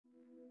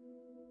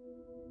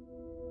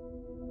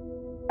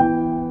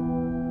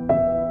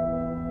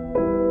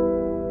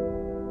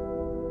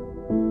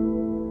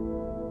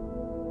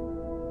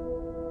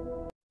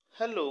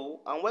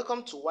and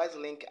welcome to Wise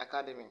Link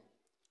Academy.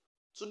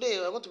 Today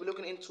we're going to be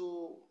looking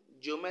into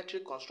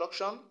geometric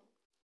construction.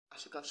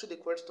 As you can see the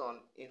question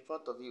in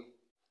front of you.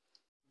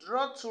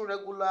 Draw two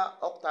regular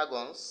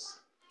octagons,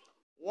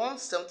 one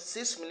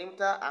 76mm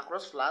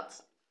across flat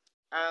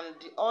and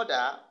the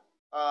other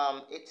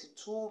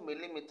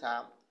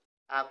 82mm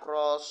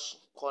across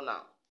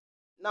corner.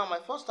 Now my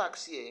first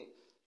task here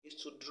is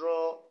to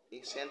draw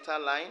a center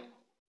line.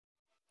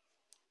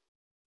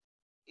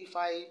 If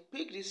I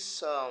pick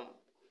this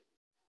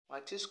my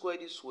T-square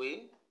this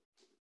way,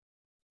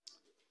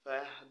 if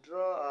I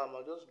draw,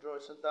 I'll just draw a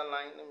center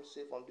line. Let me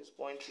say from this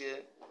point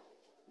here,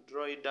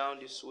 draw it down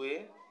this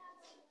way.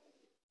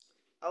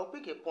 I'll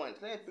pick a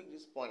point. Let me pick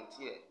this point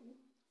here.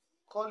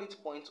 Call it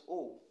point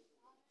O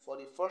for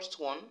the first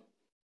one.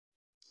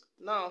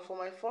 Now for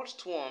my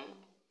first one,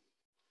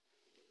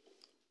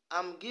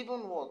 I'm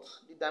given what?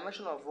 The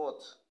dimension of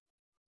what?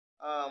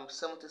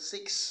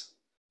 76.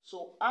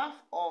 So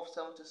half of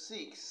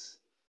 76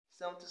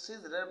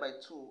 divided by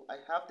 2, I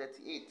have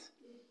 38.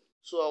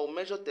 So I'll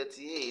measure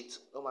 38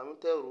 on my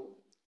meter rule.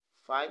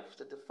 5,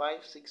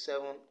 35, 6,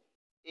 7,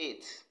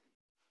 8.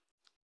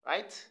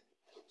 Right?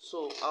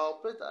 So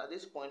I'll put at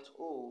this point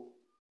O.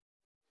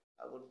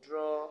 I will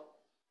draw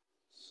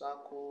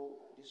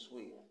circle this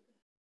way.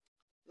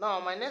 Now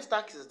my next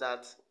task is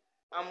that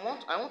I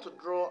want to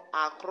draw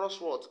across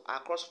what?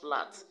 Across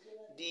flat.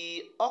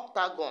 The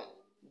octagon,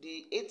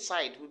 the 8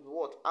 side will be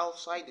what?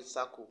 Outside the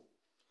circle.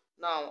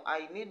 Now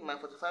I need my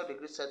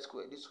 45-degree set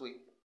square this way.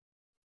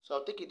 So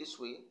I'll take it this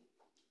way.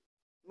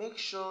 Make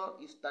sure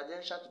it's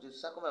tangential to the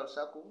circumference of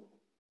the circle.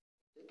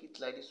 Take it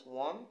like this,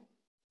 1.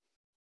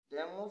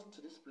 Then move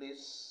to this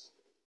place,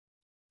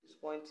 this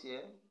point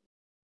here.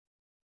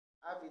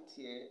 Have it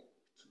here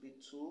to be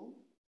 2.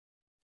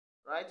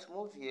 Right,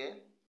 move here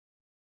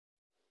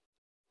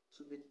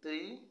to be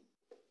 3.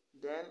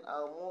 Then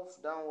I'll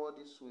move downward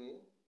this way.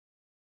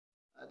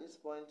 At this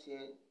point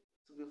here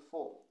to be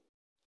 4.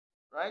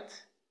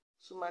 Right?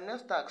 So my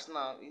next task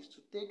now is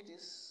to take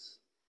this,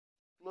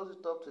 close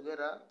it up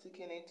together,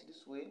 taking it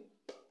this way.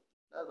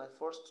 That's my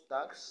first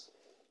task.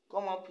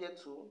 Come up here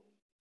to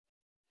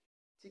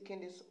taking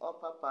this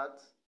upper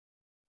part,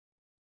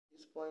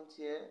 this point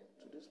here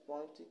to this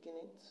point, taking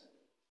it.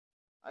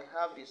 I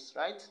have this,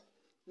 right?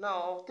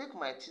 Now I'll take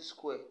my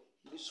T-square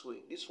this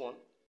way, this one.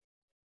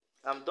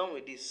 I'm done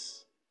with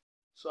this.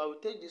 So I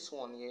will take this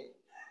one here,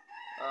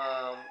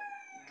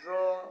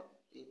 draw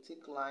a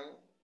thick line.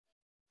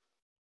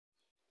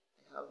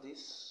 I have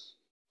this,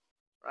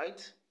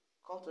 right?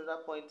 Come to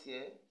that point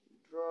here,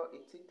 draw a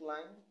thick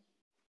line.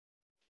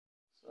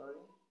 A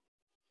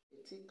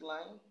thick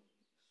line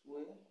this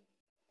way.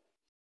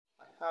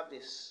 I have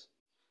this.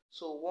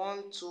 So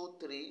 1, 2,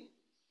 3,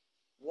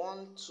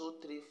 1, 2,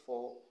 3,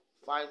 4,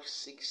 5,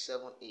 6,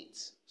 7,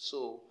 8.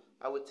 So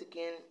I will take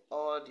in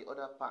all the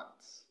other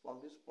parts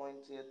from this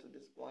point here to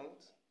this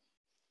point.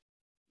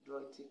 Draw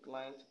a thick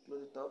line to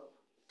close it up.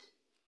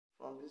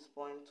 From this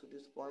point to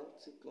this point,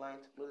 thick line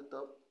to close it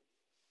up.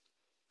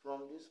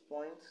 From this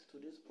point to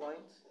this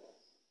point,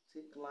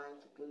 thick line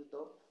to close it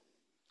up.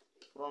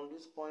 From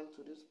this point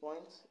to this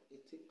point, a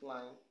thick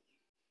line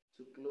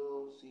to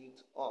close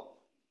it up.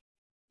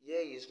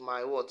 Here is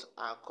my what?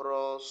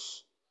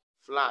 Across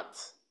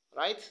flat,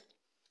 right?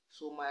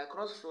 So my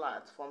across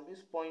flat from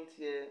this point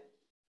here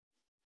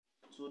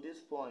to this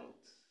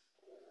point,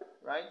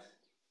 right?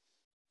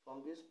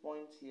 From this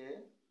point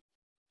here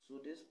to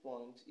this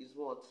point is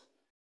what?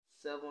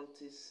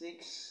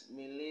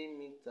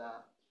 76mm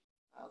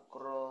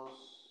across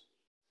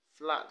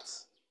flat.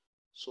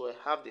 So I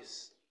have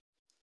this.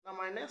 Now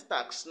my next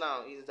task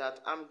now is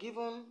that I'm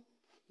given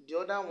the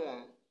other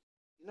one.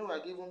 You know, we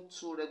are given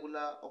two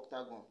regular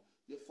octagon.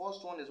 The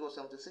first one is what?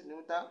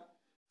 76mm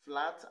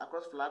flat,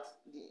 across flat,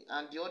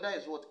 and the other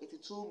is what?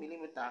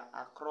 82mm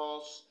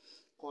across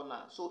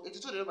corner. So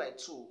 82 divided by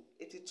 2.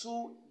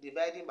 82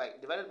 divided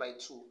by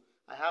 2.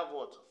 I have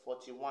what?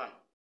 41.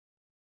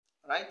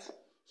 Right?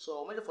 So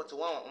I'll measure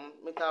 41 on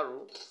meter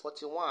rule.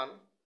 41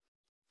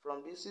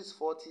 from this is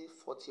 40,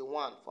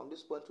 41. From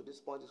this point to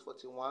this point is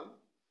 41.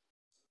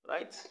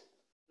 Right?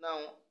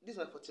 Now this is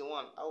my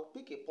 41. I will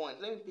pick a point.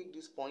 Let me pick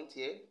this point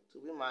here to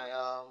be my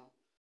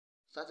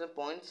starting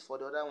point for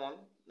the other one.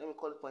 Let me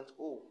call it point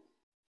O.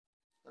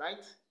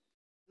 Right?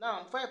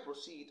 Now before I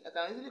proceed, I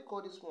can easily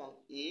call this one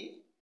A,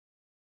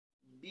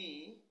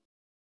 B,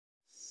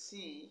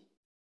 C,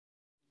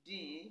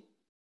 D,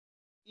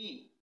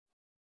 E,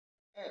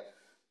 F,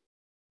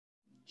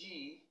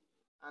 G,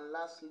 and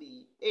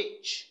lastly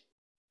H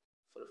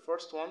for the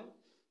first one.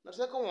 The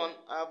second one,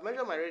 I have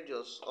measured my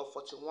radius of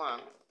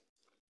 41.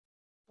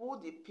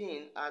 Put the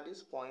pin at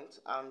this point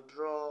and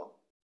draw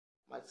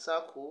my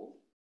circle.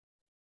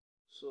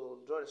 So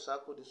draw the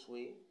circle this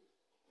way,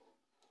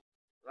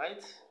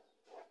 right?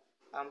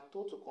 I'm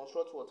told to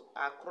construct what?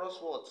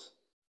 Across what?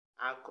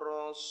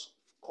 Across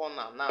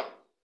corner.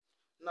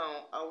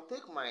 Now I will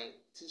take my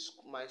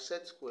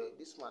set square,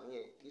 this one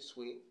here, this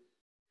way,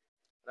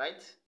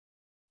 right?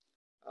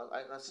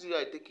 I can see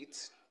where I take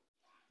it.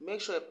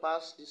 Make sure I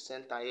pass this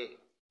center here,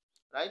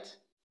 right?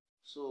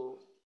 So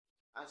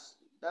As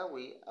that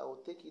way, I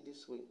will take it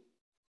this way.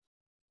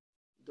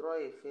 Draw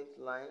a faint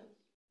line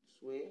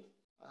this way.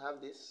 I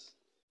have this.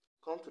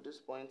 Come to this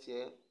point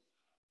here.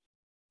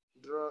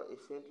 Draw a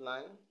faint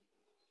line.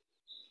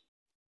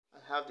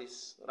 I have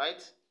this,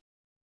 right?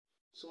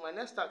 So my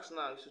next task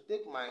now is to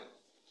take my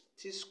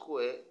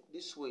T-square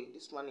this way,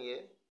 this one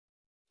here.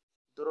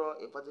 Draw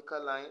a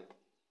vertical line.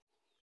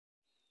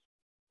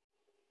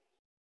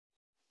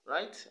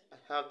 Right?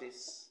 I have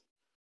this.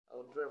 I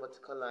will draw a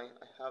vertical line.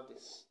 I have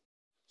this.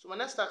 So my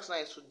next task now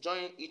is to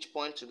join each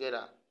point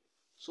together.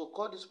 So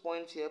call this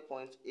point here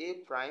point A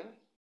prime.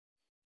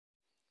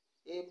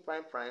 A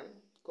prime prime.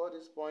 Call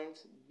this point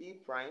B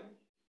prime.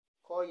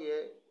 Call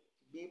here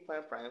B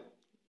prime prime.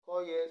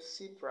 Call here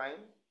C prime.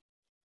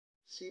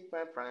 C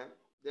prime prime.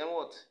 Then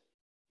what?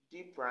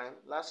 D prime.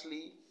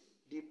 Lastly,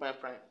 D prime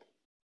prime.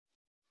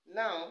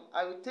 Now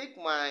I will take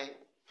my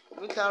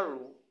meter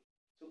rule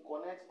to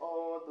connect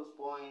all those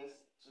points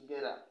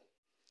together.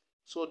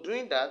 So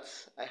doing that,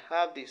 I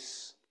have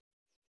this.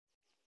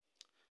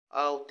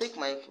 I'll take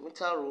my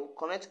meter rule,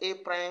 connect A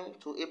prime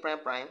to A prime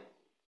prime.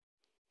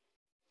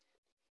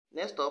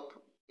 Next up,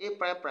 A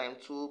prime prime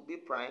to B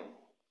prime.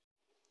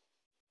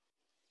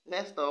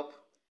 Next up,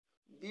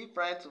 B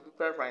prime to B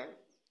prime prime.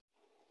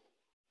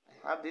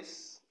 I have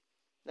this.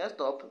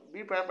 Next up,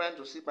 B prime prime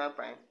to C prime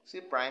prime.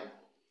 C prime.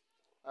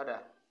 Other.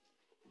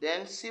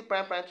 Then C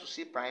prime prime to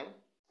C prime.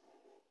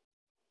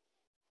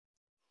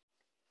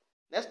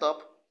 Next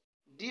up,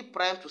 D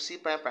prime to C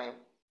prime prime.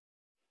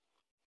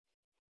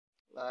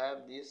 I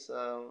have this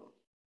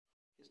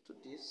to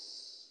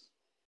this.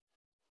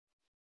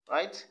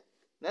 Right?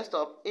 Next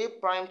up, A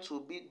prime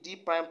to D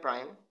prime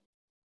prime.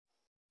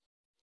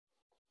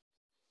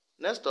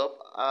 Next up,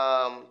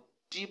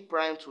 D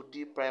prime to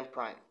D prime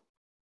prime.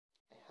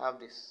 I have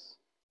this.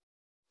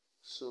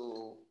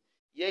 So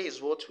here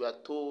is what we are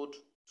told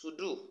to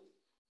do.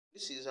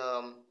 This is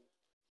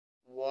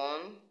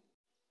 1,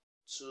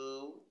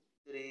 2,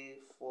 3,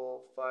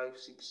 4, 5,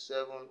 6,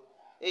 7,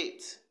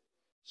 8.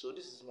 So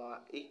this is my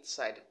 8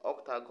 side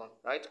octagon,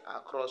 right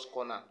across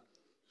corner.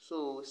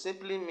 So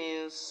simply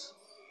means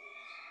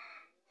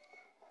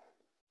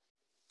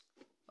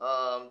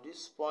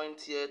this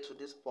point here to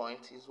this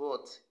point is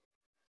what?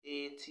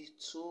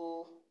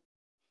 82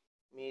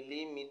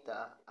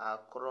 millimeter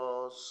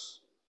across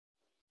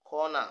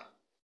corner.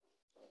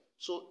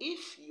 So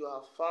if you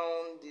have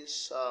found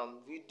this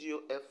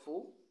video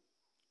helpful,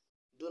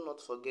 do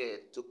not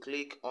forget to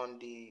click on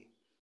the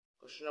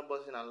consider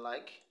button and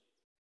like.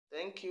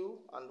 Thank you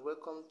and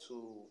welcome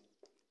to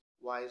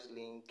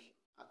WiseLink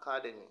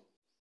Academy.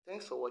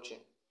 Thanks for watching.